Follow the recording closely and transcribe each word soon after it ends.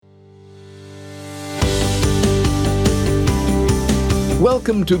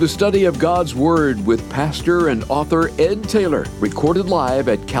Welcome to the study of God's Word with pastor and author Ed Taylor, recorded live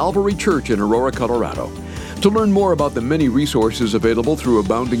at Calvary Church in Aurora, Colorado. To learn more about the many resources available through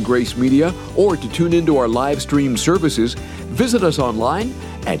Abounding Grace Media or to tune into our live stream services, visit us online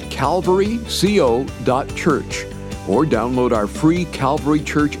at calvaryco.church or download our free Calvary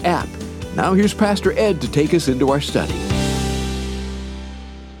Church app. Now here's Pastor Ed to take us into our study.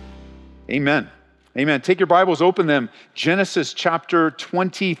 Amen. Amen. Take your Bibles, open them. Genesis chapter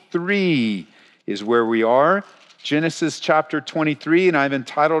 23 is where we are. Genesis chapter 23, and I've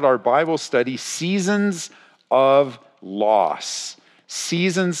entitled our Bible study, Seasons of Loss.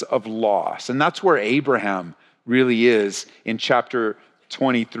 Seasons of Loss. And that's where Abraham really is in chapter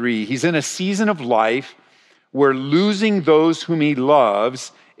 23. He's in a season of life where losing those whom he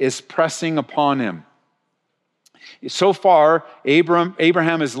loves is pressing upon him. So far,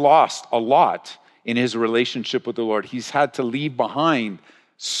 Abraham has lost a lot in his relationship with the Lord. He's had to leave behind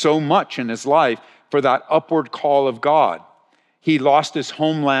so much in his life for that upward call of God. He lost his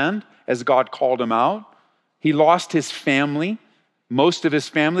homeland as God called him out. He lost his family, most of his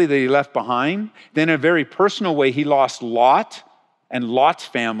family that he left behind. Then in a very personal way, he lost Lot and Lot's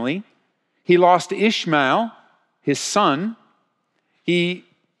family. He lost Ishmael, his son. In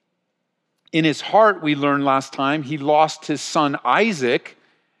his heart, we learned last time, he lost his son Isaac.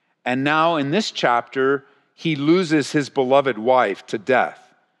 And now in this chapter, he loses his beloved wife to death.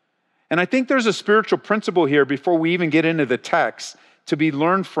 And I think there's a spiritual principle here before we even get into the text to be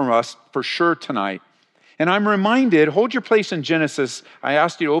learned from us for sure tonight. And I'm reminded, hold your place in Genesis. I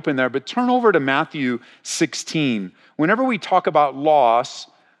asked you to open there, but turn over to Matthew 16. Whenever we talk about loss,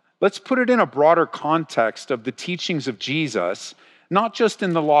 let's put it in a broader context of the teachings of Jesus, not just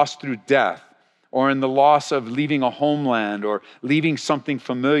in the loss through death, or in the loss of leaving a homeland or leaving something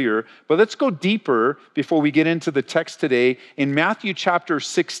familiar. But let's go deeper before we get into the text today. In Matthew chapter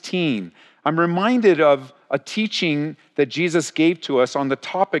 16, I'm reminded of a teaching that Jesus gave to us on the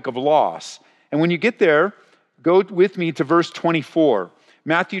topic of loss. And when you get there, go with me to verse 24.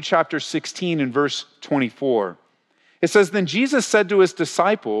 Matthew chapter 16 and verse 24. It says, "Then Jesus said to his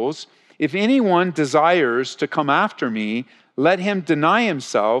disciples, 'If anyone desires to come after me, let him deny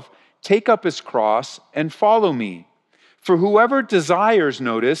himself, take up his cross, and follow me. For whoever desires,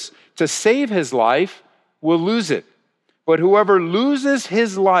 notice, to save his life will lose it. But whoever loses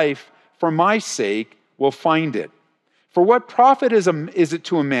his life for my sake will find it. For what profit is it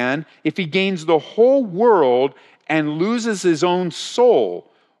to a man if he gains the whole world and loses his own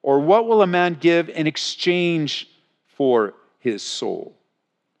soul? Or what will a man give in exchange for his soul?'"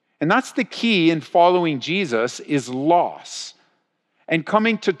 And that's the key in following Jesus, is loss. And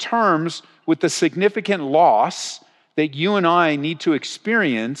coming to terms with the significant loss that you and I need to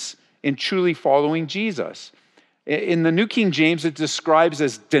experience in truly following Jesus. In the New King James, it describes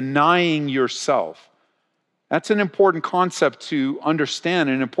as denying yourself. That's an important concept to understand,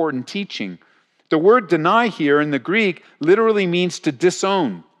 an important teaching. The word deny here in the Greek literally means to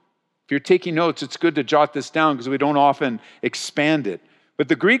disown. If you're taking notes, it's good to jot this down because we don't often expand it. But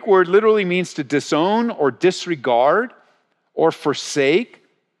the Greek word literally means to disown or disregard, or forsake,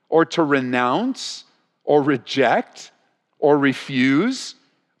 or to renounce, or reject, or refuse,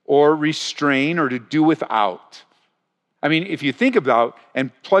 or restrain, or to do without. I mean, if you think about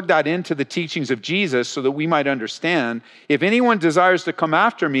and plug that into the teachings of Jesus so that we might understand, if anyone desires to come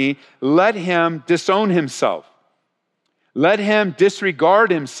after me, let him disown himself. Let him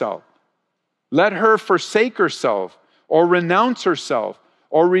disregard himself. Let her forsake herself, or renounce herself,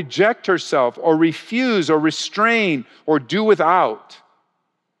 or reject herself, or refuse, or restrain, or do without.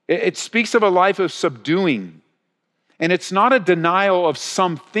 It speaks of a life of subduing. And it's not a denial of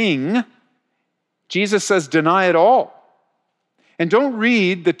something. Jesus says, deny it all. And don't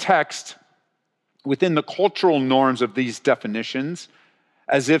read the text within the cultural norms of these definitions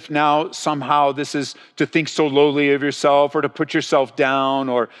as if now somehow this is to think so lowly of yourself, or to put yourself down,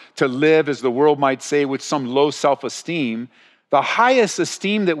 or to live, as the world might say, with some low self-esteem. The highest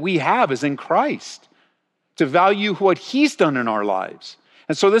esteem that we have is in Christ, to value what he's done in our lives.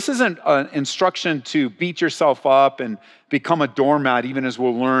 And so this isn't an instruction to beat yourself up and become a doormat, even as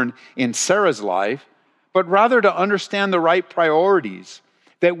we'll learn in Sarah's life, but rather to understand the right priorities.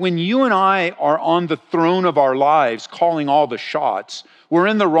 That when you and I are on the throne of our lives, calling all the shots, we're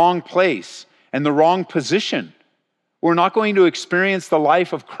in the wrong place and the wrong position. We're not going to experience the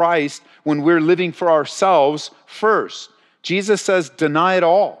life of Christ when we're living for ourselves first. Jesus says, deny it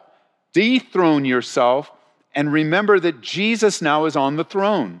all. Dethrone yourself and remember that Jesus now is on the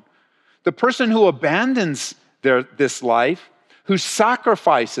throne. The person who abandons this life, who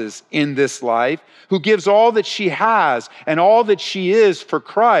sacrifices in this life, who gives all that she has and all that she is for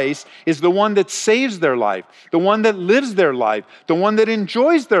Christ, is the one that saves their life, the one that lives their life, the one that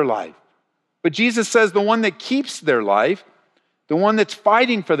enjoys their life. But Jesus says the one that keeps their life, the one that's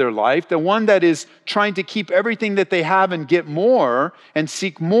fighting for their life, the one that is trying to keep everything that they have and get more and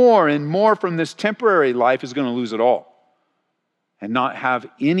seek more and more from this temporary life is going to lose it all and not have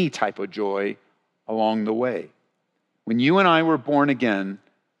any type of joy along the way. When you and I were born again,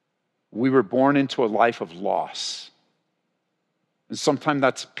 we were born into a life of loss. And sometimes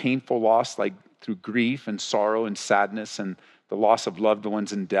that's painful loss, like through grief and sorrow and sadness and the loss of loved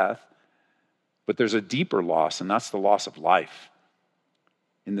ones and death. But there's a deeper loss, and that's the loss of life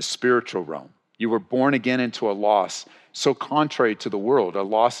in the spiritual realm. You were born again into a loss so contrary to the world, a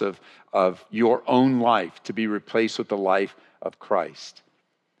loss of your own life to be replaced with the life of Christ.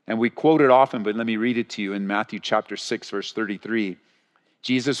 And we quote it often, but let me read it to you in Matthew chapter 6, verse 33.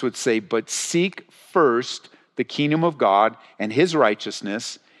 Jesus would say, "But seek first the kingdom of God and his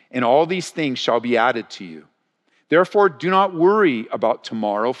righteousness, and all these things shall be added to you. Therefore, do not worry about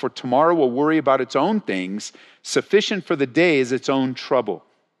tomorrow, for tomorrow will worry about its own things. Sufficient for the day is its own trouble."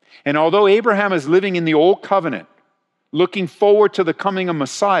 And although Abraham is living in the old covenant, looking forward to the coming of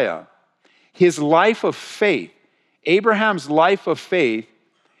Messiah, his life of faith, Abraham's life of faith,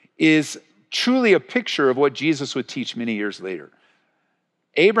 is truly a picture of what Jesus would teach many years later.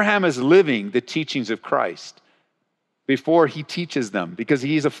 Abraham is living the teachings of Christ before he teaches them, because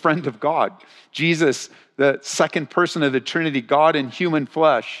he's a friend of God. Jesus, the second person of the Trinity, God in human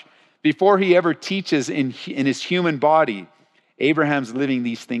flesh, before he ever teaches in his human body, Abraham's living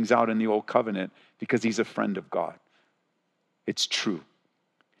these things out in the old covenant because he's a friend of God. It's true.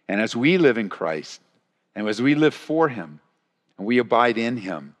 And as we live in Christ, and as we live for him, and we abide in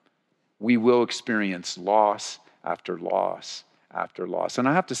him, we will experience loss after loss after loss. And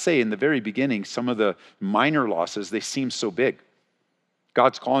I have to say, in the very beginning, some of the minor losses, they seem so big.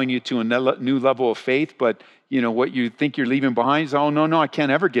 God's calling you to a new level of faith, but what you think you're leaving behind is, oh, no, I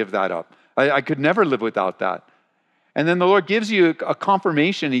can't ever give that up. I could never live without that. And then the Lord gives you a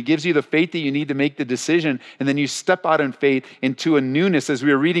confirmation. He gives you the faith that you need to make the decision. And then you step out in faith into a newness, as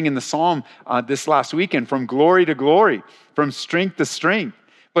we were reading in the Psalm this last weekend, from glory to glory, from strength to strength.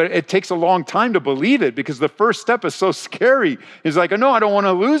 But it takes a long time to believe it, because the first step is so scary. It's like, no, I don't want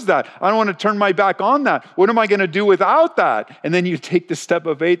to lose that. I don't want to turn my back on that. What am I going to do without that? And then you take the step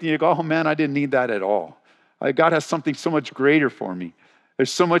of faith and you go, oh man, I didn't need that at all. God has something so much greater for me.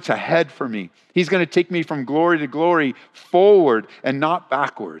 There's so much ahead for me. He's going to take me from glory to glory, forward and not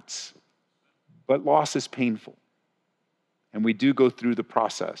backwards. But loss is painful. And we do go through the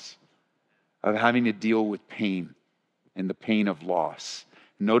process of having to deal with pain and the pain of loss.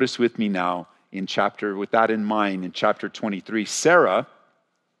 Notice with me now, with that in mind, in chapter 23, Sarah,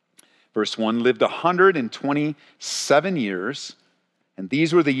 verse 1, lived 127 years, and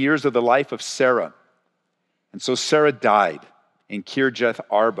these were the years of the life of Sarah. And so Sarah died in Kirjath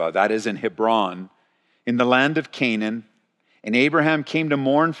Arba, that is in Hebron, in the land of Canaan, and Abraham came to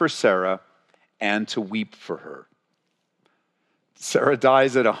mourn for Sarah and to weep for her. Sarah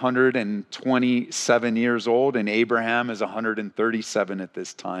dies at 127 years old, and Abraham is 137 at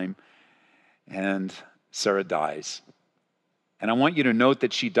this time, and Sarah dies. And I want you to note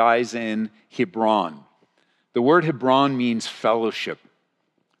that she dies in Hebron. The word Hebron means fellowship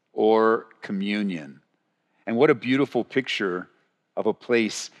or communion. And what a beautiful picture of a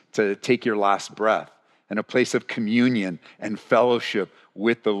place to take your last breath, and a place of communion and fellowship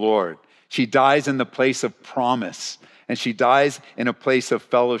with the Lord. She dies in the place of promise, and she dies in a place of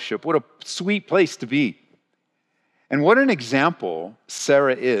fellowship. What a sweet place to be. And what an example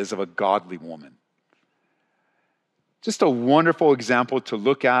Sarah is of a godly woman. Just a wonderful example to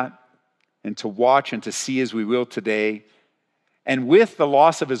look at and to watch and to see as we will today. And with the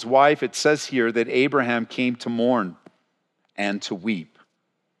loss of his wife, it says here that Abraham came to mourn and to weep.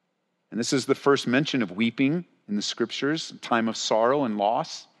 And this is the first mention of weeping in the scriptures, a time of sorrow and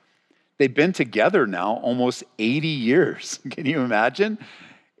loss. They've been together now almost 80 years. Can you imagine?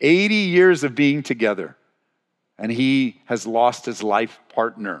 80 years of being together. And he has lost his life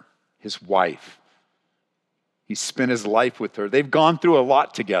partner, his wife. He spent his life with her. They've gone through a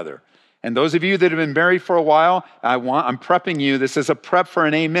lot together. And those of you that have been married for a while, I'm prepping you. This is a prep for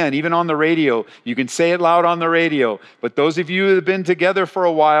an amen. Even on the radio, you can say it loud on the radio. But those of you that have been together for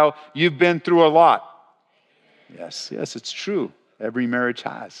a while, you've been through a lot. Yes, it's true. Every marriage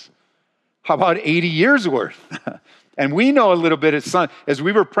has. How about 80 years worth? And we know a little bit, as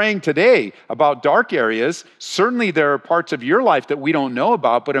we were praying today about dark areas, certainly there are parts of your life that we don't know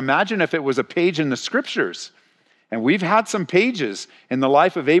about, but imagine if it was a page in the scriptures. And we've had some pages in the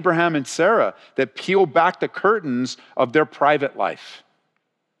life of Abraham and Sarah that peel back the curtains of their private life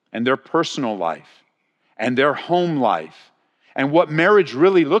and their personal life and their home life and what marriage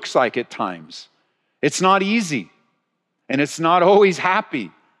really looks like at times. It's not easy, and it's not always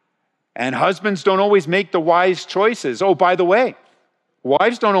happy. And husbands don't always make the wise choices. Oh, by the way,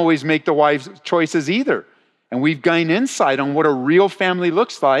 wives don't always make the wise choices either. And we've gained insight on what a real family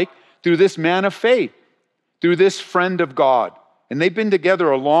looks like through this man of faith, through this friend of God. And they've been together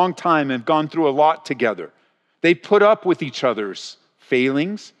a long time and gone through a lot together. They put up with each other's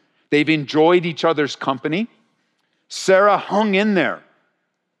failings. They've enjoyed each other's company. Sarah hung in there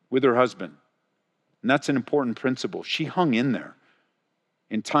with her husband. And that's an important principle. She hung in there.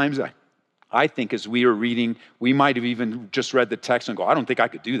 In times, I think as we are reading, we might have even just read the text and go, I don't think I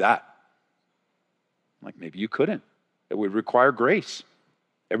could do that. Like, maybe you couldn't. It would require grace.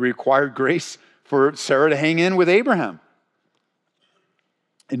 It required grace for Sarah to hang in with Abraham.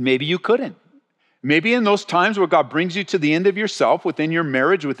 And maybe you couldn't. Maybe in those times where God brings you to the end of yourself, within your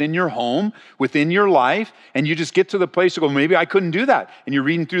marriage, within your home, within your life, and you just get to the place to go, maybe I couldn't do that. And you're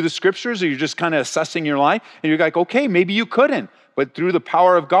reading through the scriptures, or you're just kind of assessing your life, and you're like, okay, maybe you couldn't. But through the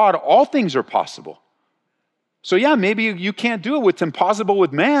power of God, all things are possible. So yeah, maybe you can't do it. What's impossible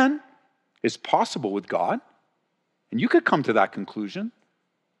with man is possible with God. And you could come to that conclusion.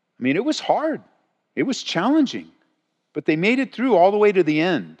 I mean, it was hard. It was challenging. But they made it through all the way to the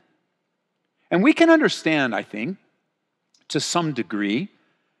end. And we can understand, I think, to some degree,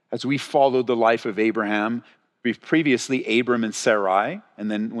 as we followed the life of Abraham, previously Abram and Sarai, and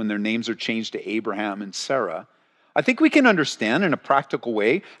then when their names are changed to Abraham and Sarah, I think we can understand in a practical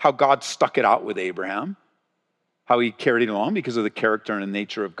way how God stuck it out with Abraham, how he carried it along because of the character and the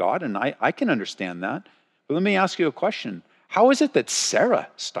nature of God, and I can understand that. But let me ask you a question. How is it that Sarah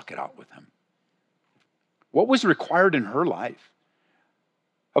stuck it out with him? What was required in her life?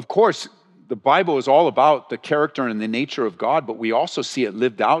 Of course, the Bible is all about the character and the nature of God, but we also see it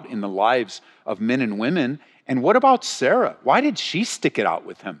lived out in the lives of men and women. And what about Sarah? Why did she stick it out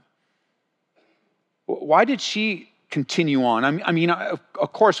with him? Why did she continue on? I mean,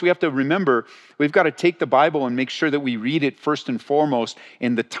 of course, we have to remember, we've got to take the Bible and make sure that we read it first and foremost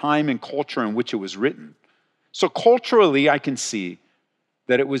in the time and culture in which it was written. So culturally, I can see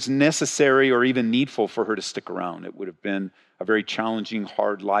that it was necessary or even needful for her to stick around. It would have been a very challenging,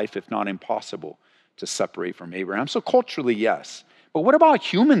 hard life, if not impossible, to separate from Abraham. So culturally, yes. But what about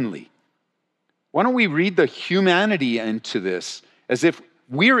humanly? Why don't we read the humanity into this as if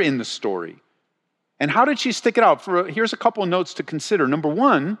we're in the story? And how did she stick it out? Here's a couple of notes to consider. Number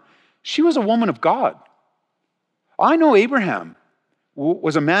one, she was a woman of God. I know Abraham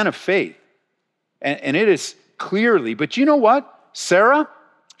was a man of faith, and it is clearly, but you know what? Sarah,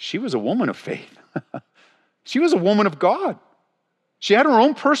 she was a woman of faith. She was a woman of God. She had her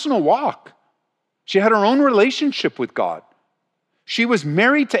own personal walk. She had her own relationship with God. She was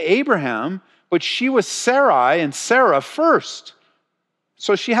married to Abraham, but she was Sarai and Sarah first.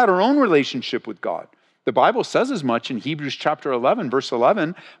 So she had her own relationship with God. The Bible says as much in Hebrews chapter 11, verse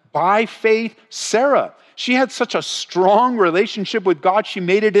 11, by faith, Sarah. She had such a strong relationship with God, she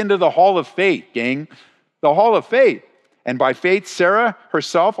made it into the hall of faith, gang. The hall of faith. And by faith, Sarah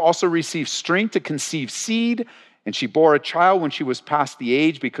herself also received strength to conceive seed, and she bore a child when she was past the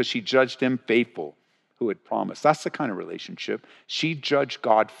age because she judged him faithful who had promised. That's the kind of relationship. She judged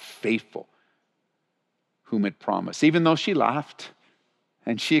God faithful whom had promised. Even though she laughed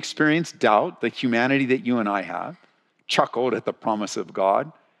and she experienced doubt, the humanity that you and I have, chuckled at the promise of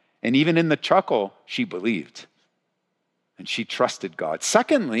God. And even in the chuckle, she believed and she trusted God.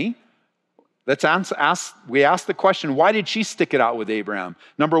 Secondly, we ask the question, why did she stick it out with Abraham?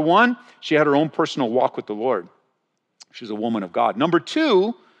 Number one, she had her own personal walk with the Lord. She's a woman of God. Number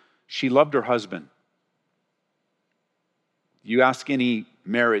two, she loved her husband. You ask any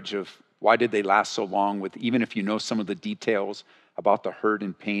marriage of why did they last so long, with even if you know some of the details about the hurt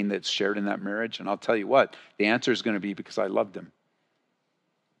and pain that's shared in that marriage, and I'll tell you what, the answer is going to be because I loved him.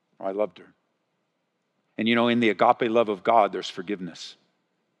 Or I loved her. And you know, in the agape love of God, there's forgiveness.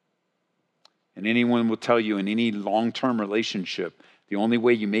 And anyone will tell you in any long-term relationship, the only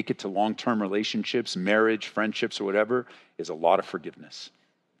way you make it to long-term relationships, marriage, friendships, or whatever, is a lot of forgiveness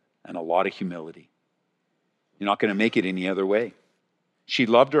and a lot of humility. You're not going to make it any other way. She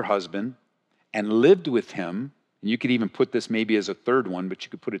loved her husband and lived with him. And you could even put this maybe as a third one, but you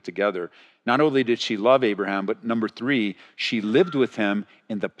could put it together. Not only did she love Abraham, but number three, she lived with him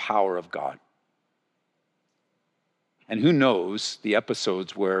in the power of God. And who knows the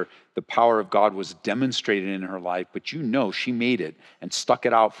episodes where the power of God was demonstrated in her life, but you know she made it and stuck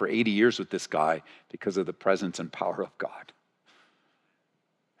it out for 80 years with this guy because of the presence and power of God.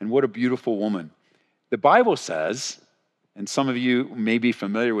 And what a beautiful woman. The Bible says, and some of you may be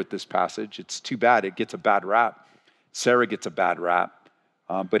familiar with this passage, it's too bad it gets a bad rap. Sarah gets a bad rap.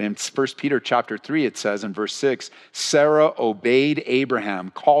 But in 1 Peter chapter 3, it says in verse 6, Sarah obeyed Abraham,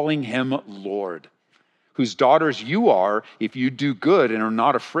 calling him Lord, whose daughters you are if you do good and are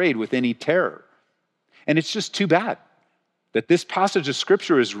not afraid with any terror. And it's just too bad that this passage of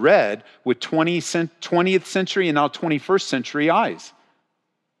Scripture is read with 20th century and now 21st century eyes.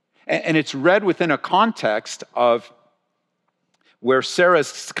 And it's read within a context of where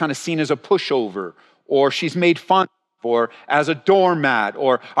Sarah's kind of seen as a pushover, or she's made fun of, or as a doormat,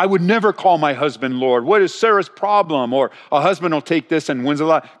 or I would never call my husband Lord. What is Sarah's problem? Or a husband will take this and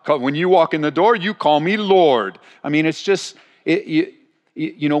when you walk in the door, you call me Lord. I mean, it's just,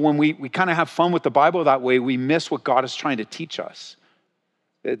 when we kind of have fun with the Bible that way, we miss what God is trying to teach us.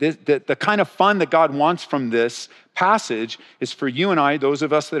 The kind of fun that God wants from this passage is for you and I, those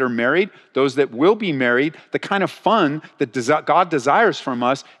of us that are married, those that will be married, the kind of fun that God desires from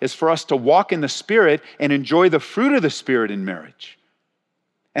us is for us to walk in the Spirit and enjoy the fruit of the Spirit in marriage.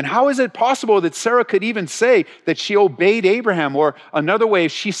 And how is it possible that Sarah could even say that she obeyed Abraham? Or another way,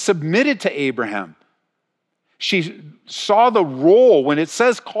 she submitted to Abraham. She saw the role. When it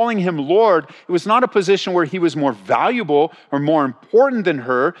says calling him Lord, it was not a position where he was more valuable or more important than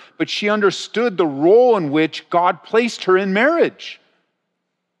her, but she understood the role in which God placed her in marriage.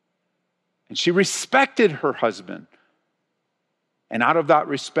 And she respected her husband. And out of that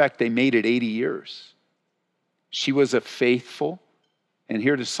respect, they made it 80 years. She was a faithful, and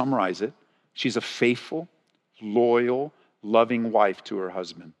here to summarize it, she's a faithful, loyal, loving wife to her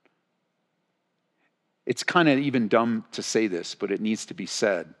husband. It's kind of even dumb to say this, but it needs to be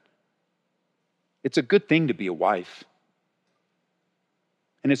said. It's a good thing to be a wife.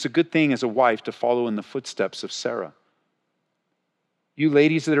 And it's a good thing as a wife to follow in the footsteps of Sarah. You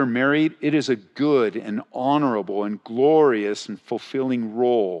ladies that are married, it is a good and honorable and glorious and fulfilling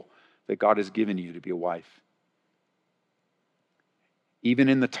role that God has given you to be a wife. Even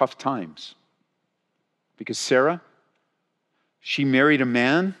in the tough times. Because Sarah, she married a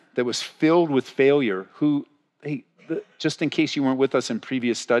man that was filled with failure, who, just in case you weren't with us in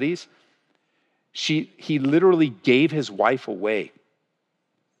previous studies, he literally gave his wife away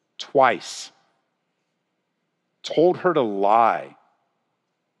twice, told her to lie.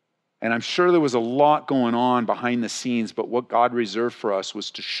 And I'm sure there was a lot going on behind the scenes, but what God reserved for us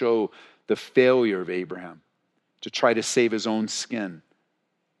was to show the failure of Abraham, to try to save his own skin.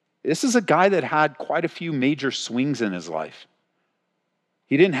 This is a guy that had quite a few major swings in his life.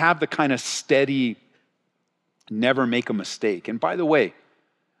 He didn't have the kind of steady, never make a mistake. And by the way,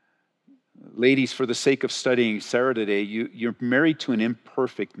 ladies, for the sake of studying Sarah today, you're married to an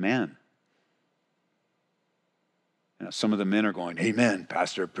imperfect man. Some of the men are going, amen,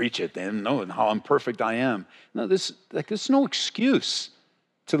 Pastor, preach it. They don't know how imperfect I am. No, there's no excuse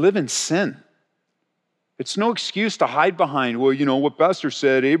to live in sin. It's no excuse to hide behind, well, what Pastor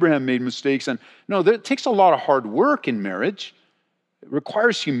said, Abraham made mistakes. And no, it takes a lot of hard work in marriage. It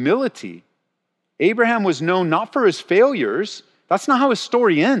requires humility. Abraham was known not for his failures. That's not how his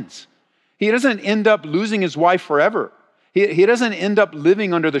story ends. He doesn't end up losing his wife forever. He doesn't end up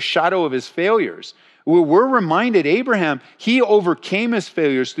living under the shadow of his failures. We're reminded Abraham, he overcame his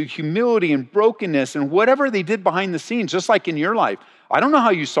failures through humility and brokenness and whatever they did behind the scenes, just like in your life. I don't know how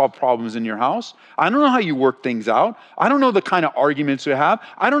you solve problems in your house. I don't know how you work things out. I don't know the kind of arguments you have.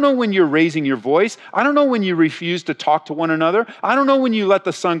 I don't know when you're raising your voice. I don't know when you refuse to talk to one another. I don't know when you let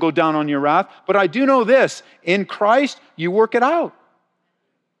the sun go down on your wrath. But I do know this, in Christ, you work it out.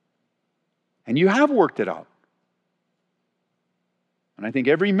 And you have worked it out. And I think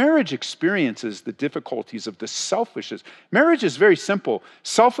every marriage experiences the difficulties of the selfishness. Marriage is very simple.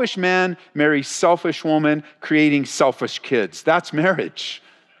 Selfish man marries selfish woman, creating selfish kids. That's marriage.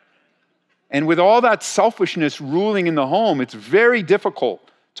 And with all that selfishness ruling in the home, it's very difficult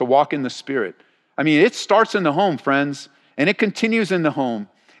to walk in the Spirit. I mean, it starts in the home, friends, and it continues in the home,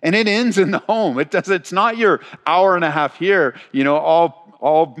 and it ends in the home. It's not your hour and a half here,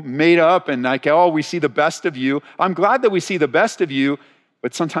 all made up and like, oh, we see the best of you. I'm glad that we see the best of you,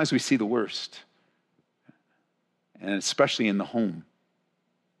 but sometimes we see the worst. And especially in the home.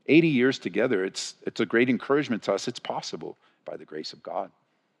 80 years together, it's a great encouragement to us. It's possible by the grace of God.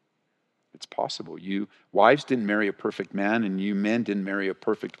 It's possible. You wives didn't marry a perfect man, and you men didn't marry a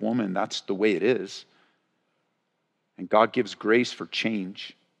perfect woman. That's the way it is. And God gives grace for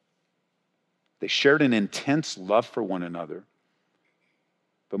change. They shared an intense love for one another.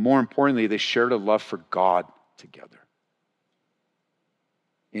 But more importantly, they shared a love for God together,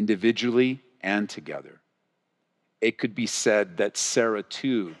 individually and together. It could be said that Sarah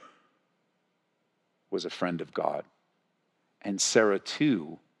too was a friend of God, and Sarah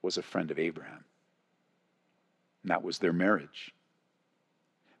too was a friend of Abraham. And that was their marriage.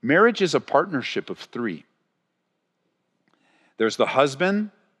 Marriage is a partnership of three. There's the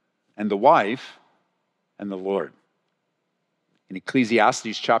husband and the wife and the Lord. In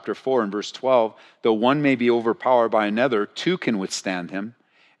Ecclesiastes chapter 4 and verse 12, though one may be overpowered by another, two can withstand him,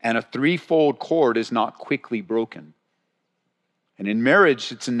 and a threefold cord is not quickly broken. And in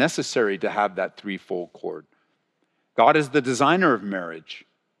marriage, it's necessary to have that threefold cord. God is the designer of marriage.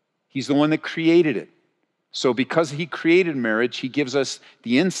 He's the one that created it. So because he created marriage, he gives us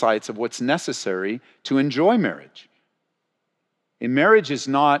the insights of what's necessary to enjoy marriage. And marriage is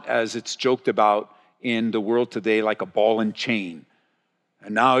not, as it's joked about in the world today, like a ball and chain.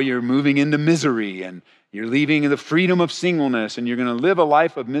 And now you're moving into misery and you're leaving the freedom of singleness and you're going to live a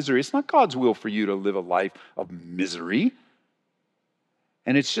life of misery. It's not God's will for you to live a life of misery.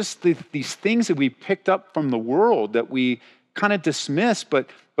 And it's just these things that we picked up from the world that we kind of dismiss, but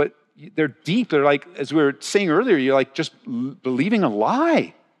they're deep. They're like, as we were saying earlier, you're like just believing a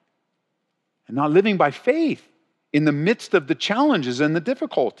lie and not living by faith in the midst of the challenges and the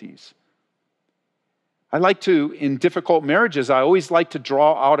difficulties. I like to, in difficult marriages, I always like to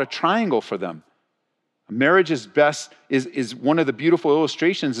draw out a triangle for them. A marriage is one of the beautiful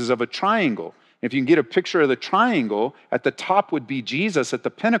illustrations is of a triangle. If you can get a picture of the triangle, at the top would be Jesus at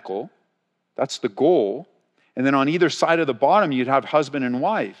the pinnacle. That's the goal. And then on either side of the bottom, you'd have husband and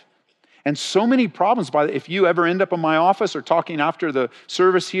wife. And so many problems, if you ever end up in my office or talking after the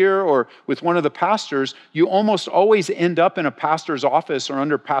service here or with one of the pastors, you almost always end up in a pastor's office or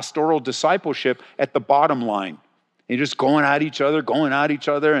under pastoral discipleship at the bottom line. And you're just going at each other,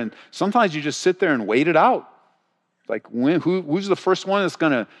 and sometimes you just sit there and wait it out. Like, who's the first one that's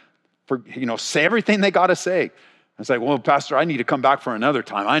going to say everything they got to say? It's like, well, Pastor, I need to come back for another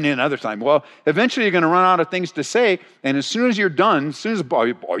time. I need another time. Well, eventually you're going to run out of things to say. And as soon as you're done,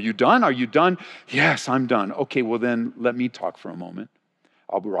 are you done? Are you done? Yes, I'm done. Okay, well then let me talk for a moment.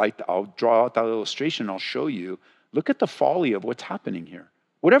 I'll draw out that illustration. I'll show you. Look at the folly of what's happening here.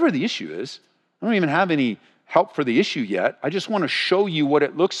 Whatever the issue is, I don't even have any help for the issue yet. I just want to show you what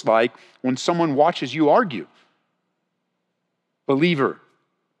it looks like when someone watches you argue. Believer.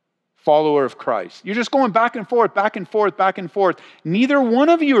 Follower of Christ. You're just going back and forth, back and forth, back and forth. Neither one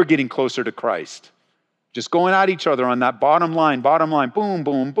of you are getting closer to Christ. Just going at each other on that bottom line, boom,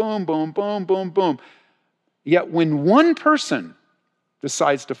 boom, boom, boom, boom, boom, boom. Yet when one person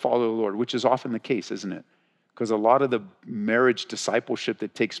decides to follow the Lord, which is often the case, isn't it? Because a lot of the marriage discipleship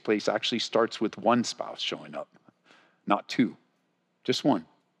that takes place actually starts with one spouse showing up, not two, just one.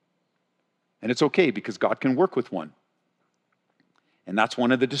 And it's okay because God can work with one. And that's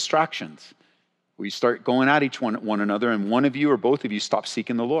one of the distractions. We start going at one another, and one of you or both of you stop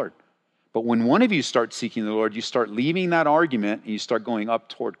seeking the Lord. But when one of you starts seeking the Lord, you start leaving that argument and you start going up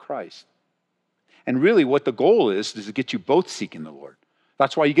toward Christ. And really what the goal is to get you both seeking the Lord.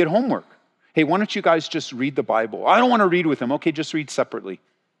 That's why you get homework. Hey, why don't you guys just read the Bible? I don't want to read with them. Okay, just read separately.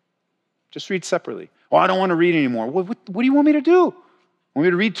 Just read separately. Oh, I don't want to read anymore. What do you want me to do? Want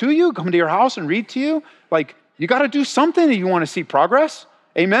me to read to you? Come to your house and read to you? Like, you got to do something if you want to see progress.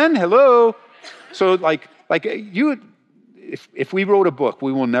 Amen? Hello? So if we wrote a book,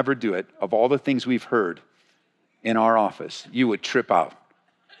 we will never do it, of all the things we've heard in our office, you would trip out.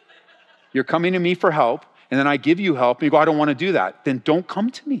 You're coming to me for help, and then I give you help, and you go, I don't want to do that. Then don't come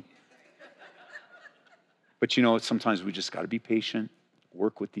to me. But sometimes we just got to be patient,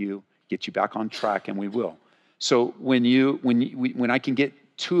 work with you, get you back on track, and we will. So when I can get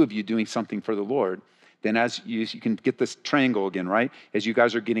two of you doing something for the Lord, then as you can get this triangle again, right? As you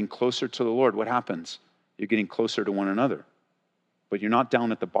guys are getting closer to the Lord, what happens? You're getting closer to one another. But you're not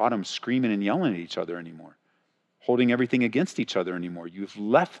down at the bottom screaming and yelling at each other anymore, holding everything against each other anymore. You've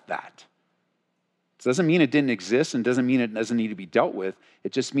left that. It doesn't mean it didn't exist and doesn't mean it doesn't need to be dealt with.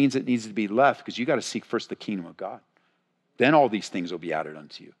 It just means it needs to be left because you got to seek first the kingdom of God. Then all these things will be added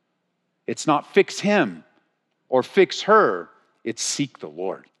unto you. It's not fix him or fix her. It's seek the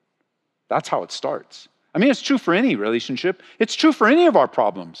Lord. That's how it starts. I mean, it's true for any relationship. It's true for any of our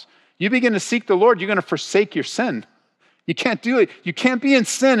problems. You begin to seek the Lord, you're going to forsake your sin. You can't do it. You can't be in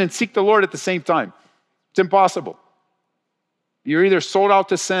sin and seek the Lord at the same time. It's impossible. You're either sold out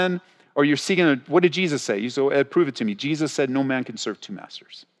to sin or you're seeking, what did Jesus say? Prove it to me. Jesus said, no man can serve two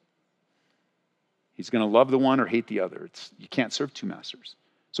masters. He's going to love the one or hate the other. You can't serve two masters.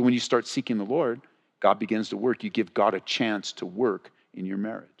 So when you start seeking the Lord, God begins to work. You give God a chance to work in your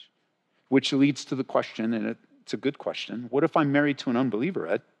marriage, which leads to the question, and it's a good question. What if I'm married to an unbeliever,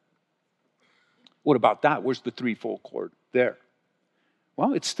 Ed? What about that? Where's the threefold cord there?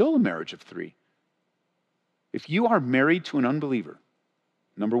 Well, it's still a marriage of three. If you are married to an unbeliever,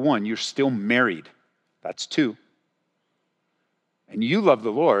 number one, you're still married. That's two. And you love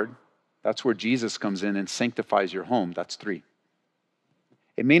the Lord, that's where Jesus comes in and sanctifies your home. That's three.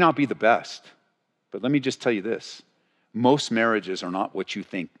 It may not be the best, but let me just tell you this. Most marriages are not what you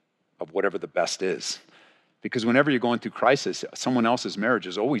think of whatever the best is. Because whenever you're going through crisis, someone else's marriage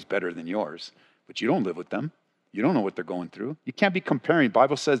is always better than yours, but you don't live with them. You don't know what they're going through. You can't be comparing. The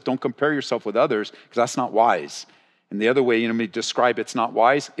Bible says don't compare yourself with others because that's not wise. And the other way, we describe it's not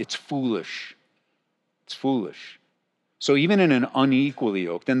wise, it's foolish. It's foolish. So even in an unequally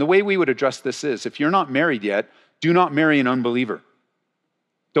yoked, and the way we would address this is, if you're not married yet, do not marry an unbeliever.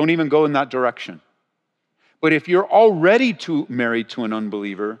 Don't even go in that direction. But if you're already married to an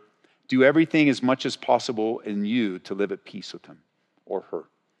unbeliever, do everything as much as possible in you to live at peace with him or her.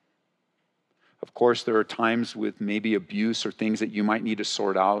 Of course, there are times with maybe abuse or things that you might need to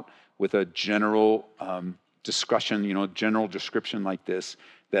sort out with a general discussion, general description like this,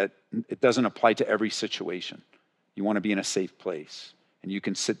 that it doesn't apply to every situation. You want to be in a safe place, and you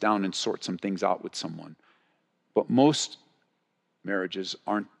can sit down and sort some things out with someone. But most marriages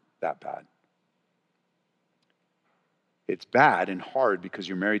aren't that bad. It's bad and hard because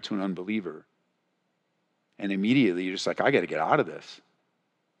you're married to an unbeliever, and immediately you're just like, I got to get out of this.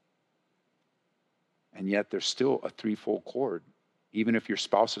 And yet there's still a threefold cord, even if your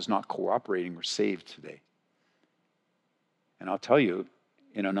spouse is not cooperating or saved today. And I'll tell you,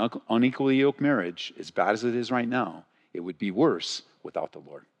 in an unequally yoked marriage, as bad as it is right now, it would be worse without the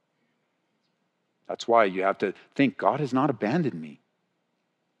Lord. That's why you have to think, God has not abandoned me.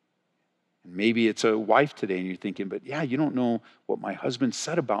 And maybe it's a wife today and you're thinking, but yeah, you don't know what my husband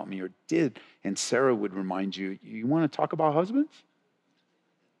said about me or did. And Sarah would remind you, you want to talk about husbands?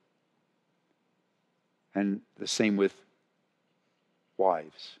 And the same with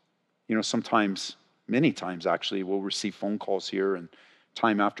wives. Sometimes, many times actually, we'll receive phone calls here and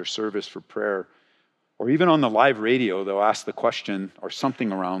time after service for prayer. Or even on the live radio, they'll ask the question or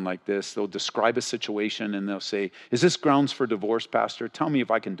something around like this. They'll describe a situation and they'll say, is this grounds for divorce, Pastor? Tell me if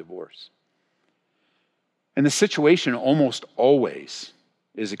I can divorce. And the situation almost always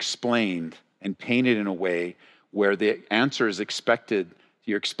is explained and painted in a way where the answer is expected.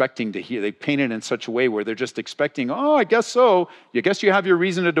 You're expecting to hear. They paint it in such a way where they're just expecting, oh, I guess so. I guess you have your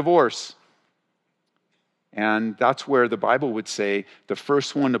reason to divorce. And that's where the Bible would say the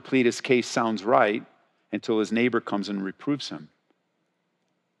first one to plead his case sounds right until his neighbor comes and reproves him.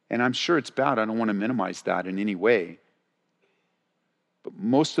 And I'm sure it's bad. I don't want to minimize that in any way. But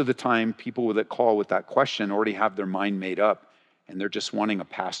most of the time, people that call with that question already have their mind made up, and they're just wanting a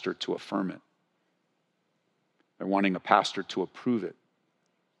pastor to affirm it. They're wanting a pastor to approve it.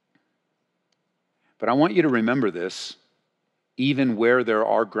 But I want you to remember this, even where there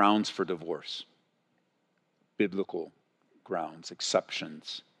are grounds for divorce, biblical grounds,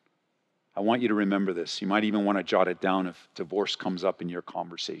 exceptions. I want you to remember this. You might even want to jot it down if divorce comes up in your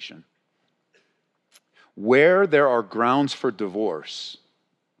conversation. Where there are grounds for divorce,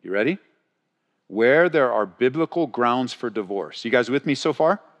 you ready? Where there are biblical grounds for divorce. You guys with me so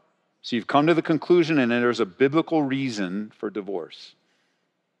far? So you've come to the conclusion and there's a biblical reason for divorce.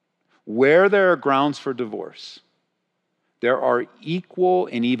 Where there are grounds for divorce, there are equal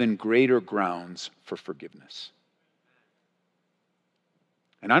and even greater grounds for forgiveness.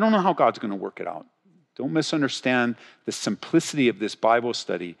 And I don't know how God's going to work it out. Don't misunderstand the simplicity of this Bible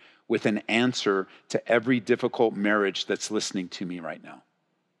study with an answer to every difficult marriage that's listening to me right now.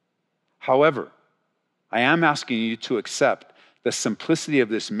 However, I am asking you to accept the simplicity of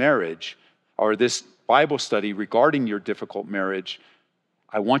this marriage or this Bible study regarding your difficult marriage.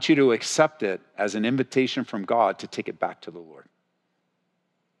 I want you to accept it as an invitation from God to take it back to the Lord.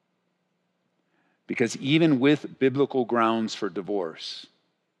 Because even with biblical grounds for divorce,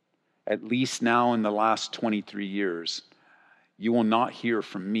 at least now in the last 23 years, you will not hear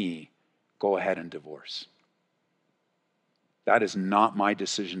from me, go ahead and divorce. That is not my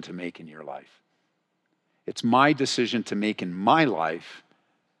decision to make in your life. It's my decision to make in my life,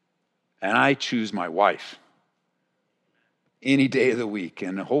 and I choose my wife any day of the week.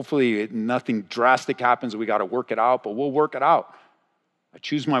 And hopefully nothing drastic happens, we got to work it out, but we'll work it out. I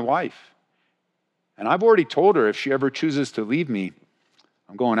choose my wife. And I've already told her if she ever chooses to leave me,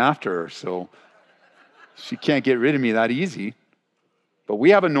 I'm going after her, so she can't get rid of me that easy. But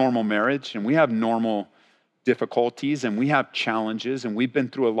we have a normal marriage, and we have normal difficulties and we have challenges, and we've been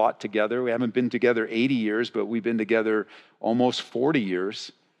through a lot together. We haven't been together 80 years, but we've been together almost 40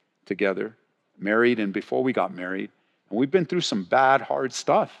 years together, married and before we got married. And we've been through some bad, hard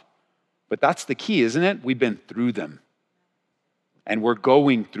stuff. But that's the key, isn't it? We've been through them. And we're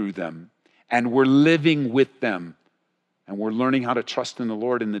going through them. And we're living with them. And we're learning how to trust in the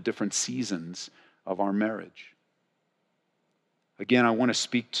Lord in the different seasons of our marriage. Again, I want to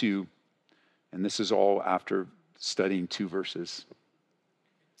speak to, and this is all after studying 2 verses,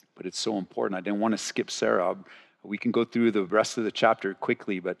 but it's so important. I didn't want to skip Sarah. We can go through the rest of the chapter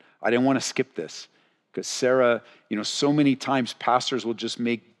quickly, but I didn't want to skip this because Sarah, so many times pastors will just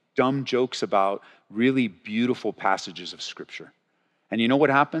make dumb jokes about really beautiful passages of Scripture. And you know what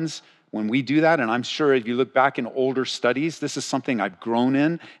happens when we do that? And I'm sure if you look back in older studies, this is something I've grown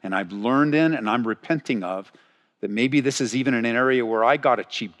in and I've learned in and I'm repenting of, that maybe this is even an area where I got a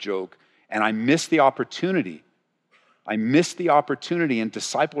cheap joke and I missed the opportunity. I missed the opportunity and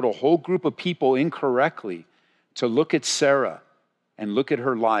discipled a whole group of people incorrectly to look at Sarah and look at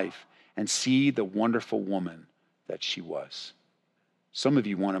her life and see the wonderful woman that she was. Some of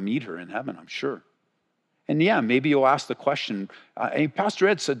you want to meet her in heaven, I'm sure. And yeah, maybe you'll ask the question, hey, Pastor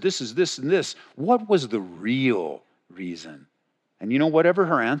Ed said this is this and this. What was the real reason? And whatever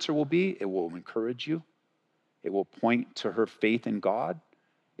her answer will be, it will encourage you. It will point to her faith in God.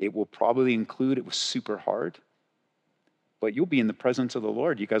 It will probably include it was super hard. But you'll be in the presence of the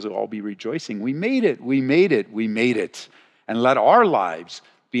Lord. You guys will all be rejoicing. We made it, we made it, we made it. And let our lives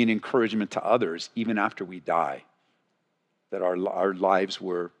be an encouragement to others even after we die. That our lives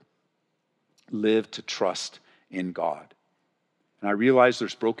were lived to trust in God. And I realize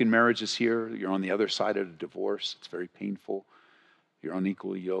there's broken marriages here. You're on the other side of a divorce. It's very painful. You're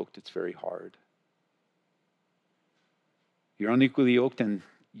unequally yoked. It's very hard. You're unequally yoked and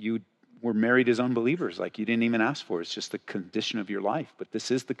you were married as unbelievers, like you didn't even ask for. It's just the condition of your life. But this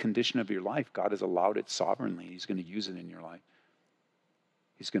is the condition of your life. God has allowed it sovereignly. He's going to use it in your life.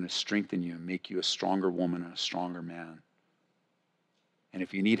 He's going to strengthen you and make you a stronger woman and a stronger man. And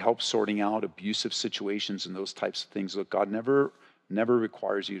if you need help sorting out abusive situations and those types of things, look, God never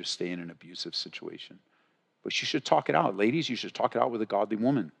requires you to stay in an abusive situation. But you should talk it out. Ladies, you should talk it out with a godly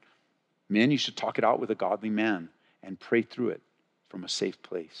woman. Men, you should talk it out with a godly man and pray through it from a safe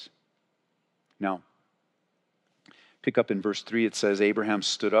place. Now, pick up in verse 3, it says, Abraham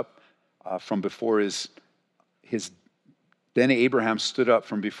stood up from before his Then Abraham stood up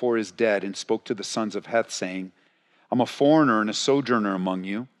from before his dead and spoke to the sons of Heth, saying, I'm a foreigner and a sojourner among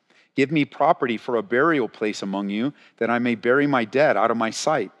you. Give me property for a burial place among you, that I may bury my dead out of my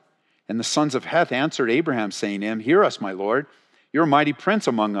sight. And the sons of Heth answered Abraham, saying to him, Hear us, my lord. You're a mighty prince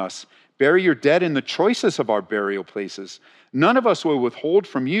among us. Bury your dead in the choicest of our burial places. None of us will withhold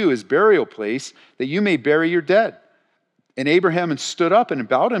from you his burial place, that you may bury your dead. And Abraham stood up and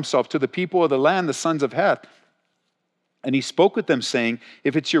bowed himself to the people of the land, the sons of Heth. And he spoke with them, saying,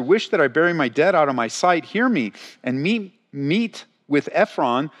 If it's your wish that I bury my dead out of my sight, hear me, and meet with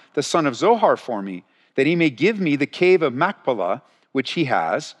Ephron, the son of Zohar, for me, that he may give me the cave of Machpelah, which he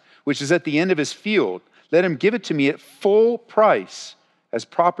has, which is at the end of his field. Let him give it to me at full price as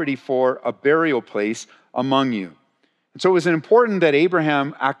property for a burial place among you. And so it was important that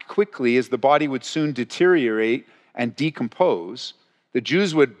Abraham act quickly, as the body would soon deteriorate and decompose. The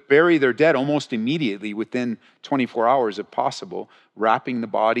Jews would bury their dead almost immediately, within 24 hours if possible, wrapping the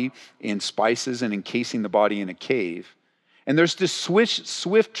body in spices and encasing the body in a cave. And there's this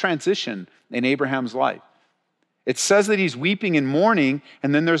swift transition in Abraham's life. It says that he's weeping and mourning,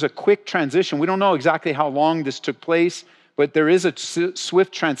 and then there's a quick transition. We don't know exactly how long this took place, but there is a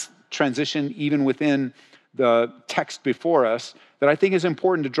swift transition even within the text before us that I think is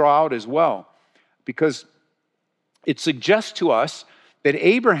important to draw out as well, because it suggests to us that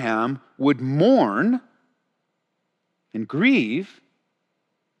Abraham would mourn and grieve,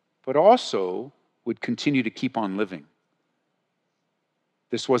 but also would continue to keep on living.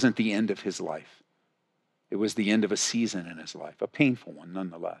 This wasn't the end of his life. It was the end of a season in his life, a painful one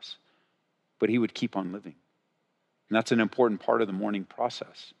nonetheless. But he would keep on living. And that's an important part of the mourning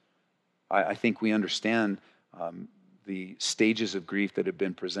process. I think we understand the stages of grief that have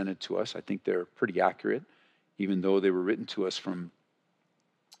been presented to us. I think they're pretty accurate, even though they were written to us from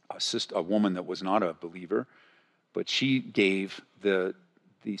a woman that was not a believer. But she gave the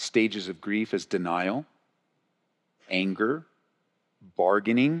stages of grief as denial, anger,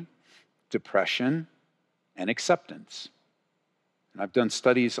 bargaining, depression, and acceptance. And I've done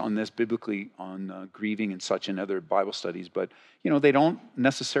studies on this biblically on grieving and such in other Bible studies, but they don't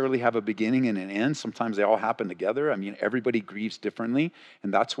necessarily have a beginning and an end. Sometimes they all happen together. I mean, everybody grieves differently,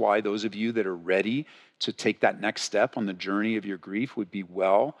 and that's why those of you that are ready to take that next step on the journey of your grief would be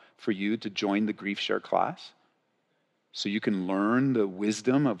well for you to join the Grief Share class, so you can learn the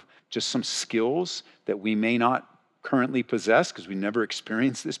wisdom of just some skills that we may not currently possess because we never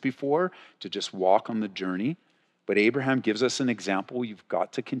experienced this before, to just walk on the journey. But Abraham gives us an example. You've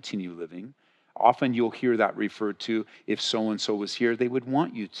got to continue living. Often you'll hear that referred to, if so-and-so was here, they would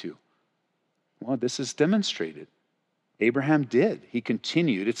want you to. Well, this is demonstrated. Abraham did. He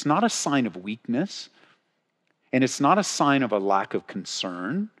continued. It's not a sign of weakness, and it's not a sign of a lack of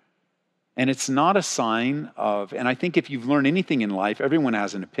concern, and it's not a sign of, and I think if you've learned anything in life, everyone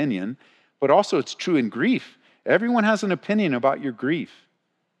has an opinion, but also it's true in grief. Everyone has an opinion about your grief,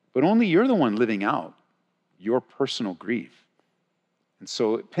 but only you're the one living out your personal grief. And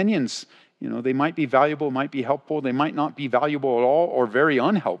so opinions, they might be valuable, might be helpful, they might not be valuable at all or very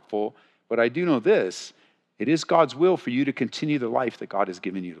unhelpful, but I do know this, it is God's will for you to continue the life that God has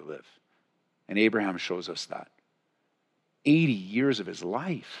given you to live. And Abraham shows us that. 80 years of his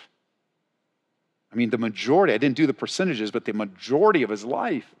life. I mean, the majority, I didn't do the percentages, but the majority of his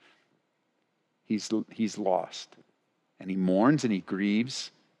life, he's lost. And he mourns and he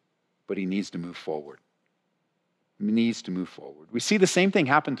grieves, but he needs to move forward. Needs to move forward. We see the same thing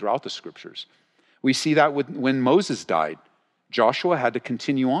happen throughout the scriptures. We see that when Moses died. Joshua had to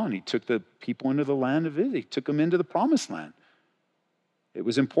continue on. He took the people into the land of Israel. He took them into the promised land. It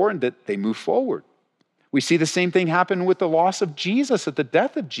was important that they move forward. We see the same thing happen with the loss of Jesus at the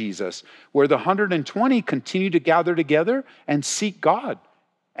death of Jesus, where the 120 continued to gather together and seek God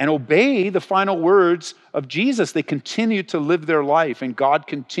and obey the final words of Jesus. They continued to live their life, and God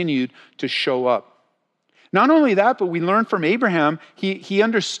continued to show up. Not only that, but we learn from Abraham, he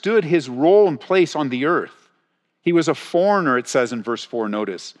understood his role and place on the earth. He was a foreigner, it says in verse 4,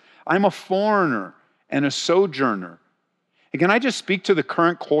 notice. I'm a foreigner and a sojourner. And can I just speak to the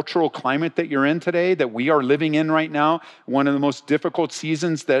current cultural climate that you're in today, that we are living in right now, one of the most difficult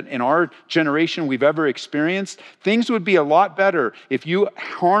seasons that in our generation we've ever experienced? Things would be a lot better if you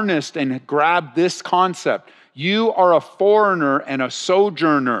harnessed and grabbed this concept. You are a foreigner and a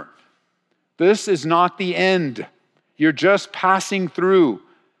sojourner. This is not the end. You're just passing through.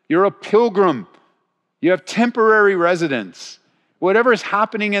 You're a pilgrim. You have temporary residence. Whatever's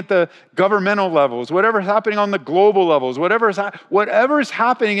happening at the governmental levels, whatever's happening on the global levels, whatever's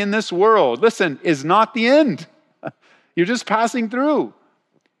happening in this world, listen, is not the end. You're just passing through.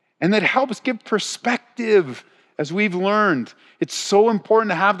 And that helps give perspective, as we've learned. It's so important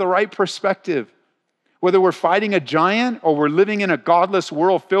to have the right perspective. Whether we're fighting a giant or we're living in a godless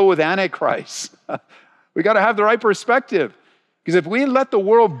world filled with antichrists, we got to have the right perspective. Because if we let the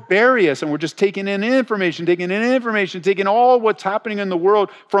world bury us and we're just taking in information, taking all what's happening in the world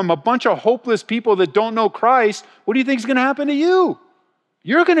from a bunch of hopeless people that don't know Christ, what do you think is going to happen to you?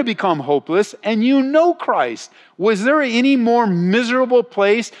 You're going to become hopeless, and you know Christ. Was there any more miserable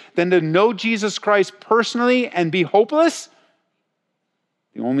place than to know Jesus Christ personally and be hopeless?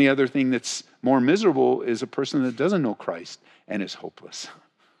 The only other thing that's more miserable is a person that doesn't know Christ and is hopeless.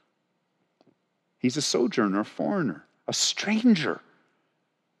 He's a sojourner, a foreigner, a stranger.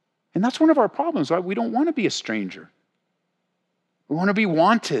 And that's one of our problems, right? We don't want to be a stranger. We want to be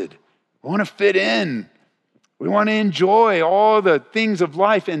wanted. We want to fit in. We want to enjoy all the things of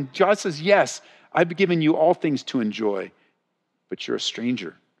life. And God says, yes, I've given you all things to enjoy, but you're a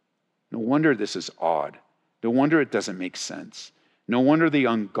stranger. No wonder this is odd. No wonder it doesn't make sense. No wonder the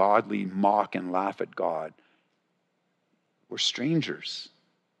ungodly mock and laugh at God. We're strangers,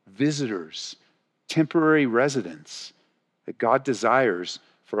 visitors, temporary residents, that God desires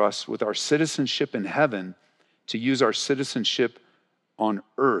for us with our citizenship in heaven to use our citizenship on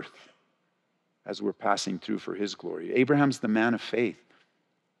earth as we're passing through for his glory. Abraham's the man of faith,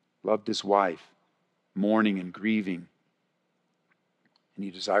 loved his wife, mourning and grieving, and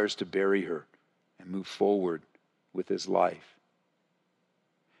he desires to bury her and move forward with his life.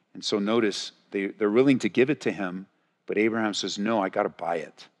 And so notice, they're willing to give it to him, but Abraham says, no, I got to buy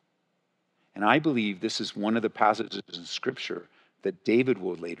it. And I believe this is one of the passages in Scripture that David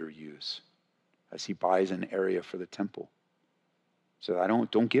will later use as he buys an area for the temple. So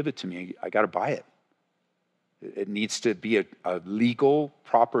don't give it to me, I got to buy it. It needs to be a legal,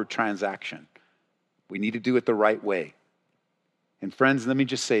 proper transaction. We need to do it the right way. And friends, let me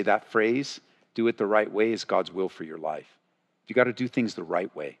just say that phrase, do it the right way, is God's will for your life. You got to do things the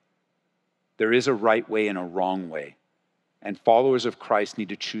right way. There is a right way and a wrong way. And followers of Christ need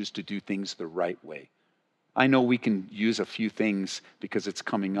to choose to do things the right way. I know we can use a few things because it's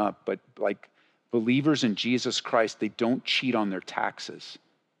coming up, but like believers in Jesus Christ, they don't cheat on their taxes.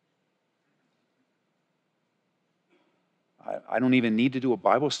 I don't even need to do a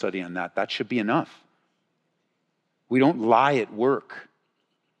Bible study on that. That should be enough. We don't lie at work.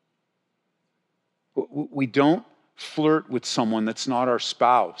 We don't flirt with someone that's not our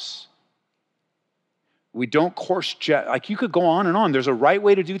spouse. We don't course jet. Like, you could go on and on. There's a right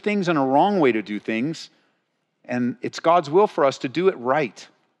way to do things and a wrong way to do things. And it's God's will for us to do it right.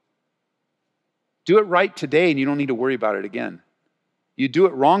 Do it right today and you don't need to worry about it again. You do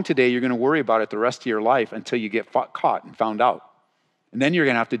it wrong today, you're going to worry about it the rest of your life until you get caught and found out. And then you're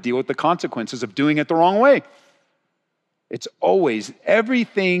going to have to deal with the consequences of doing it the wrong way. It's always,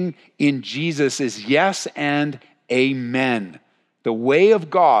 everything in Jesus is yes and amen. The way of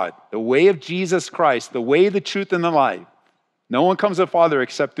God, the way of Jesus Christ, the way, the truth, and the life. No one comes to the Father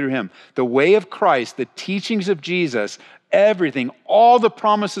except through him. The way of Christ, the teachings of Jesus, everything, all the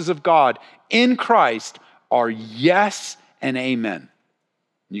promises of God in Christ are yes and amen.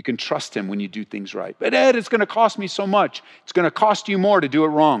 You can trust him when you do things right. But Ed, it's going to cost me so much. It's going to cost you more to do it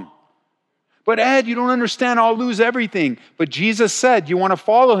wrong. But Ed, you don't understand, I'll lose everything. But Jesus said, you want to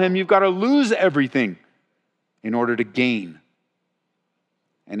follow him, you've got to lose everything in order to gain.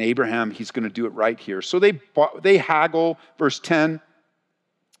 And Abraham, he's going to do it right here. So they haggle, verse 10.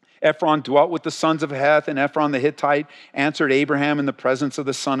 Ephron dwelt with the sons of Heth, and Ephron the Hittite answered Abraham in the presence of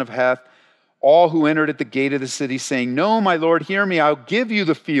the son of Heth, all who entered at the gate of the city, saying, no, my Lord, hear me, I'll give you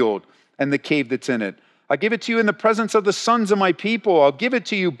the field and the cave that's in it. I'll give it to you in the presence of the sons of my people. I'll give it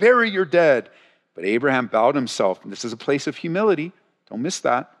to you, bury your dead. But Abraham bowed himself, and this is a place of humility. Don't miss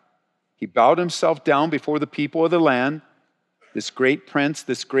that. He bowed himself down before the people of the land, this great prince,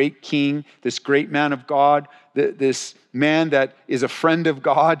 this great king, this great man of God, this man that is a friend of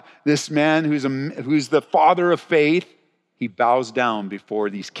God, this man who's the father of faith. He bows down before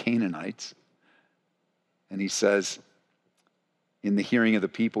these Canaanites. And he says, in the hearing of the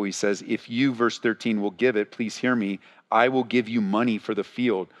people, he says, if you, verse 13, will give it, please hear me, I will give you money for the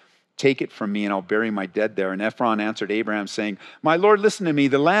field. Take it from me and I'll bury my dead there. And Ephron answered Abraham saying, my Lord, listen to me.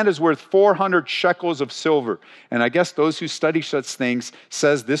 The land is worth 400 shekels of silver. And I guess those who study such things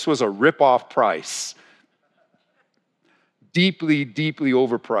says this was a rip-off price. Deeply, deeply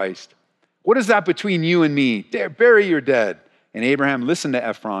overpriced. What is that between you and me? There, bury your dead. And Abraham listened to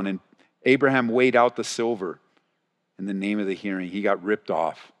Ephron, and Abraham weighed out the silver. In the name of the hearing, he got ripped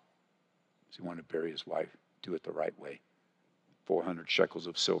off. He wanted to bury his wife, do it the right way. 400 shekels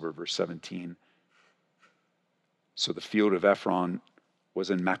of silver, verse 17. So the field of Ephron was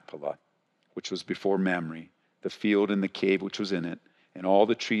in Machpelah, which was before Mamre, the field and the cave which was in it, and all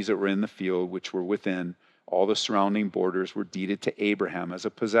the trees that were in the field which were within, all the surrounding borders were deeded to Abraham as a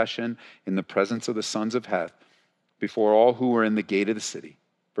possession in the presence of the sons of Heth, before all who were in the gate of the city.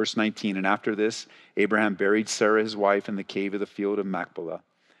 Verse 19, and after this, Abraham buried Sarah his wife in the cave of the field of Machpelah,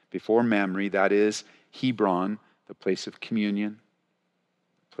 before Mamre, that is Hebron, the place of communion,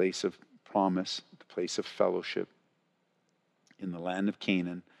 the place of promise, the place of fellowship in the land of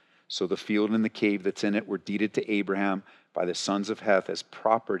Canaan. So the field and the cave that's in it were deeded to Abraham by the sons of Heth as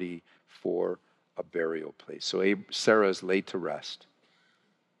property for a burial place. So Sarah is laid to rest.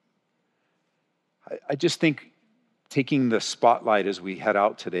 I just think taking the spotlight as we head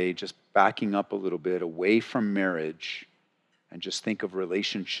out today, just backing up a little bit away from marriage and just think of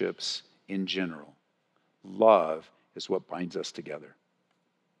relationships in general. Love is what binds us together.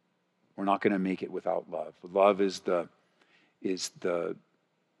 We're not going to make it without love. Love is the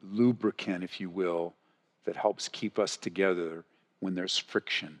lubricant, if you will, that helps keep us together when there's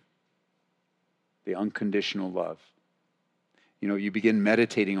friction. The unconditional love. You know, you begin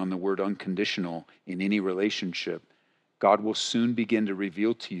meditating on the word unconditional in any relationship, God will soon begin to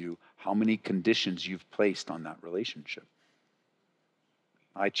reveal to you how many conditions you've placed on that relationship.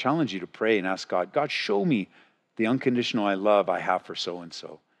 I challenge you to pray and ask God, God, show me the unconditional I love I have for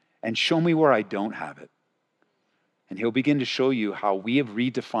so-and-so, and show me where I don't have it. And he'll begin to show you how we have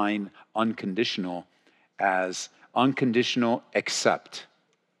redefined unconditional as unconditional except,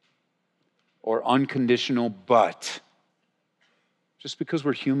 or unconditional but, just because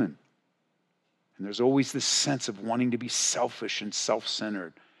we're human. And there's always this sense of wanting to be selfish and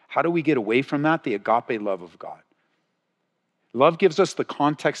self-centered. How do we get away from that? The agape love of God. Love gives us the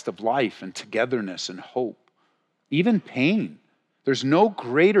context of life and togetherness and hope, even pain. There's no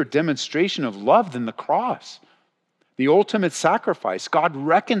greater demonstration of love than the cross. The ultimate sacrifice, God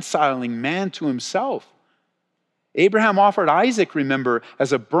reconciling man to himself. Abraham offered Isaac, remember,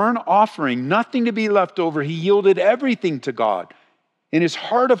 as a burnt offering, nothing to be left over. He yielded everything to God. In his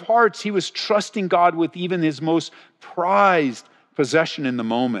heart of hearts, he was trusting God with even his most prized possession in the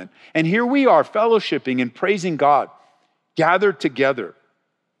moment. And here we are, fellowshipping and praising God, gathered together,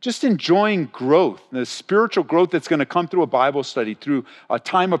 just enjoying growth, the spiritual growth that's going to come through a Bible study, through a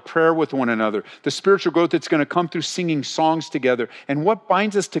time of prayer with one another, the spiritual growth that's going to come through singing songs together. And what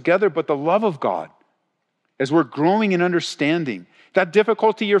binds us together but the love of God as we're growing in understanding. That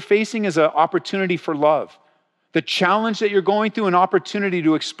difficulty you're facing is an opportunity for love. The challenge that you're going through, an opportunity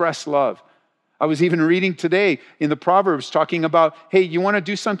to express love. I was even reading today in the Proverbs talking about, hey, you want to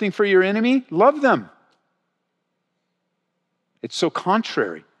do something for your enemy? Love them. It's so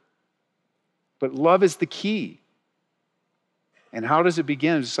contrary. But love is the key. And how does it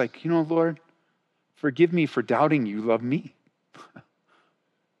begin? It's like, Lord, forgive me for doubting you love me.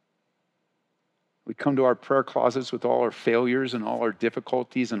 We come to our prayer closets with all our failures and all our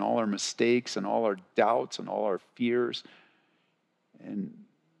difficulties and all our mistakes and all our doubts and all our fears. And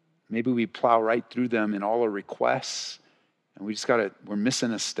maybe we plow right through them in all our requests. And we're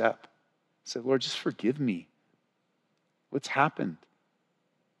missing a step. Say, Lord, just forgive me. What's happened?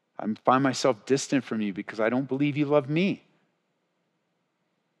 I find myself distant from you because I don't believe you love me.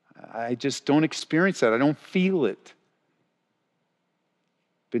 I just don't experience that. I don't feel it.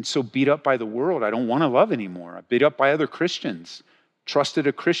 Been so beat up by the world, I don't want to love anymore. I'm beat up by other Christians. Trusted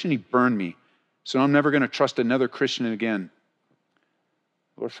a Christian, he burned me. So I'm never going to trust another Christian again.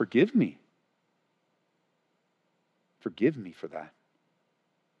 Lord, forgive me. Forgive me for that.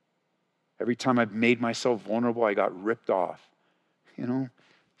 Every time I've made myself vulnerable, I got ripped off.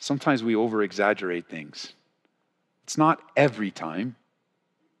 Sometimes we over-exaggerate things. It's not every time.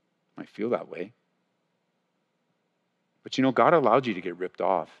 I feel that way. But God allowed you to get ripped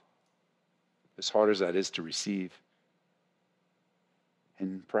off, as hard as that is to receive.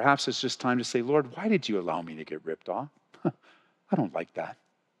 And perhaps it's just time to say, Lord, why did you allow me to get ripped off? I don't like that.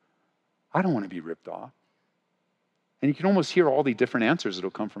 I don't want to be ripped off. And you can almost hear all the different answers that will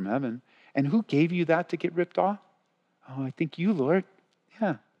come from heaven. And who gave you that to get ripped off? Oh, I think you, Lord.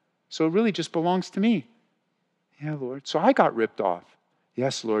 Yeah. So it really just belongs to me. Yeah, Lord. So I got ripped off.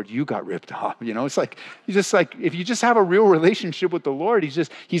 Yes, Lord, you got ripped off. It's like, if you just have a real relationship with the Lord,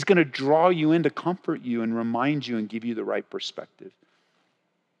 he's going to draw you in to comfort you and remind you and give you the right perspective.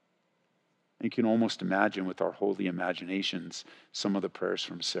 And you can almost imagine with our holy imaginations some of the prayers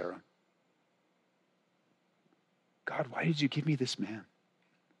from Sarah. God, why did you give me this man?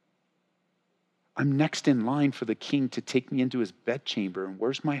 I'm next in line for the king to take me into his bedchamber, and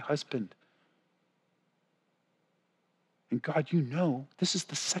where's my husband? And God, this is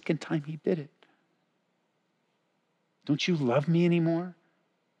the second time he did it. Don't you love me anymore?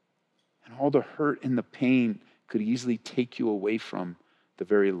 And all the hurt and the pain could easily take you away from the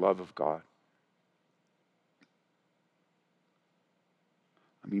very love of God.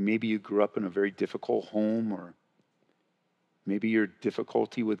 Maybe you grew up in a very difficult home, or maybe your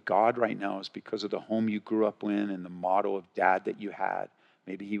difficulty with God right now is because of the home you grew up in and the model of dad that you had.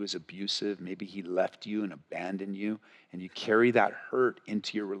 Maybe he was abusive. Maybe he left you and abandoned you. And you carry that hurt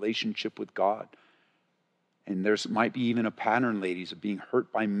into your relationship with God. And might be even a pattern, ladies, of being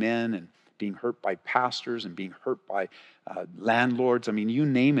hurt by men and being hurt by pastors and being hurt by landlords. You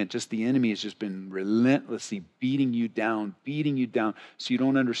name it, just the enemy has just been relentlessly beating you down so you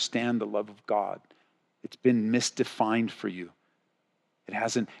don't understand the love of God. It's been misdefined for you. It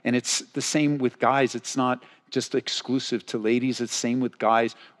hasn't, and it's the same with guys. It's not just exclusive to ladies. It's the same with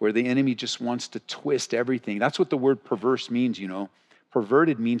guys, where the enemy just wants to twist everything. That's what the word perverse means,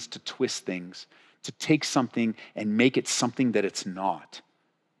 Perverted means to twist things, to take something and make it something that it's not,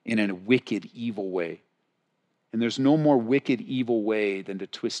 in a wicked, evil way. And there's no more wicked, evil way than to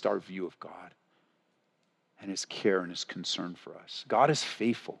twist our view of God and his care and his concern for us. God is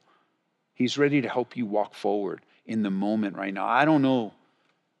faithful. He's ready to help you walk forward in the moment right now. I don't know.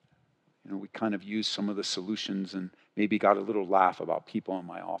 We kind of used some of the solutions and maybe got a little laugh about people in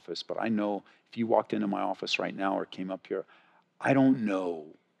my office. But I know if you walked into my office right now or came up here, I don't know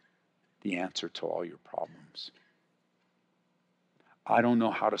the answer to all your problems. I don't know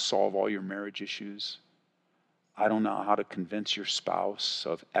how to solve all your marriage issues. I don't know how to convince your spouse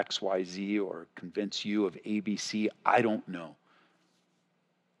of X, Y, Z, or convince you of A, B, C. I don't know.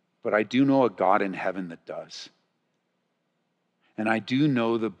 But I do know a God in heaven that does. And I do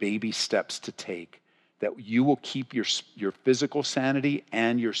know the baby steps to take that you will keep your physical sanity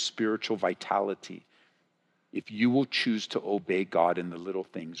and your spiritual vitality if you will choose to obey God in the little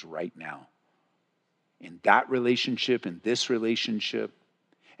things right now. In that relationship, in this relationship,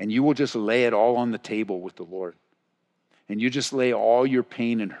 and you will just lay it all on the table with the Lord. And you just lay all your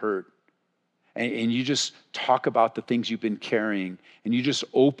pain and hurt. and you just talk about the things you've been carrying, and you just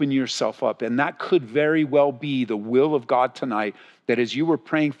open yourself up. And that could very well be the will of God tonight, that as you were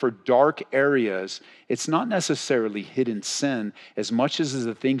praying for dark areas, it's not necessarily hidden sin as much as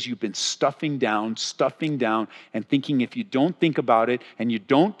the things you've been stuffing down, and thinking if you don't think about it and you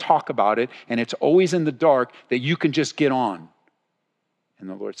don't talk about it, and it's always in the dark, that you can just get on. And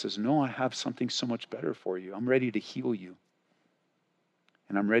the Lord says, no, I have something so much better for you. I'm ready to heal you.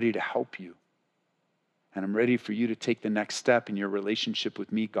 And I'm ready to help you. And I'm ready for you to take the next step in your relationship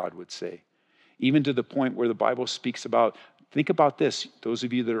with me, God would say. Even to the point where the Bible speaks about, think about this, those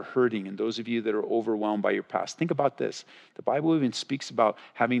of you that are hurting and those of you that are overwhelmed by your past. Think about this. The Bible even speaks about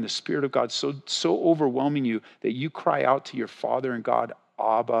having the Spirit of God so overwhelming you that you cry out to your Father and God,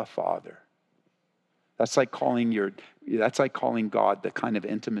 Abba, Father. That's like calling God the kind of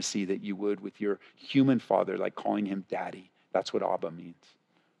intimacy that you would with your human father, like calling him Daddy. That's what Abba means.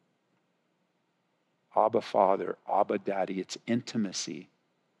 Abba Father, Abba Daddy, it's intimacy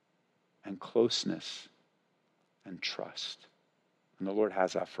and closeness and trust. And the Lord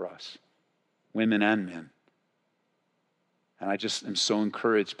has that for us, women and men. And I just am so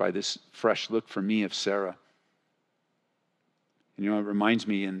encouraged by this fresh look for me of Sarah. And it reminds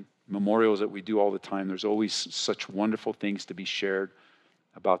me in memorials that we do all the time, there's always such wonderful things to be shared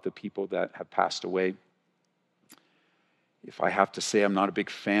about the people that have passed away. If I have to say, I'm not a big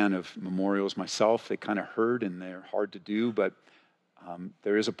fan of memorials myself. They kind of hurt and they're hard to do, but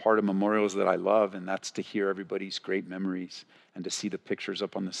there is a part of memorials that I love, and that's to hear everybody's great memories and to see the pictures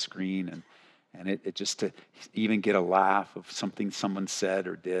up on the screen and it just to even get a laugh of something someone said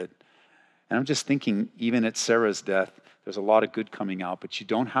or did. And I'm just thinking, even at Sarah's death, there's a lot of good coming out, but you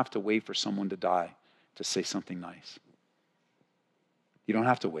don't have to wait for someone to die to say something nice. You don't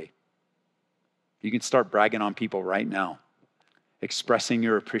have to wait. You can start bragging on people right now, expressing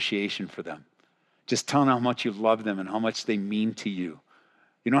your appreciation for them. Just telling how much you love them and how much they mean to you.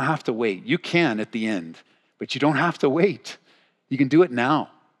 You don't have to wait. You can at the end, but you don't have to wait. You can do it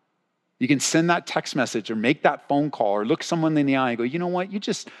now. You can send that text message or make that phone call or look someone in the eye and go, you know what?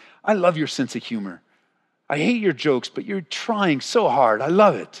 I love your sense of humor. I hate your jokes, but you're trying so hard. I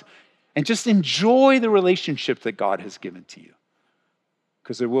love it. And just enjoy the relationship that God has given to you.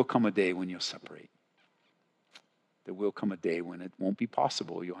 Because there will come a day when you'll separate. There will come a day when it won't be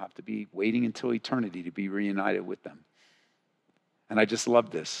possible. You'll have to be waiting until eternity to be reunited with them. And I just love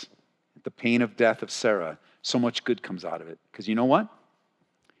this. The pain of death of Sarah, so much good comes out of it. Because you know what?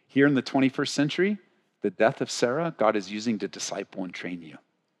 Here in the 21st century, the death of Sarah, God is using to disciple and train you.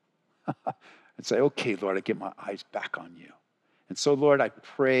 And say, okay, Lord, I get my eyes back on you. And so, Lord, I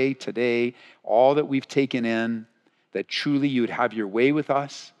pray today, all that we've taken in, that truly you would have your way with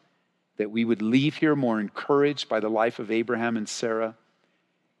us, that we would leave here more encouraged by the life of Abraham and Sarah.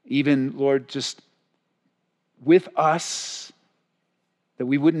 Even, Lord, just with us, that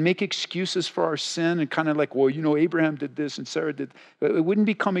we wouldn't make excuses for our sin and kind of like, well, you know, Abraham did this and Sarah did. It wouldn't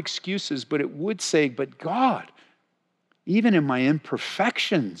become excuses, but it would say, but God, even in my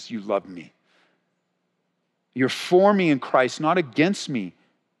imperfections, you love me. You're for me in Christ, not against me.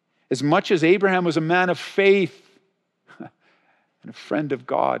 As much as Abraham was a man of faith and a friend of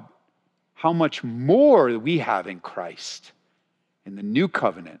God, how much more we have in Christ, in the new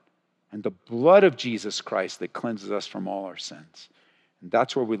covenant, and the blood of Jesus Christ that cleanses us from all our sins. And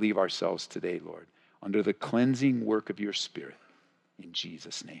that's where we leave ourselves today, Lord, under the cleansing work of your Spirit. In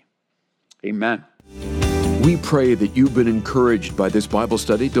Jesus' name, amen. We pray that you've been encouraged by this Bible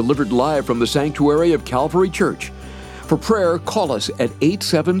study delivered live from the sanctuary of Calvary Church. For prayer, call us at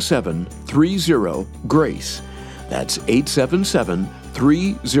 877-30-GRACE. That's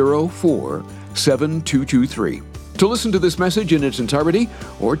 877-304-7223. To listen to this message in its entirety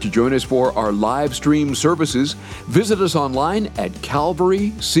or to join us for our live stream services, visit us online at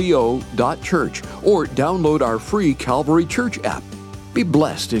calvaryco.church or download our free Calvary Church app. Be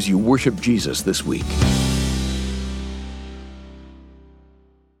blessed as you worship Jesus this week.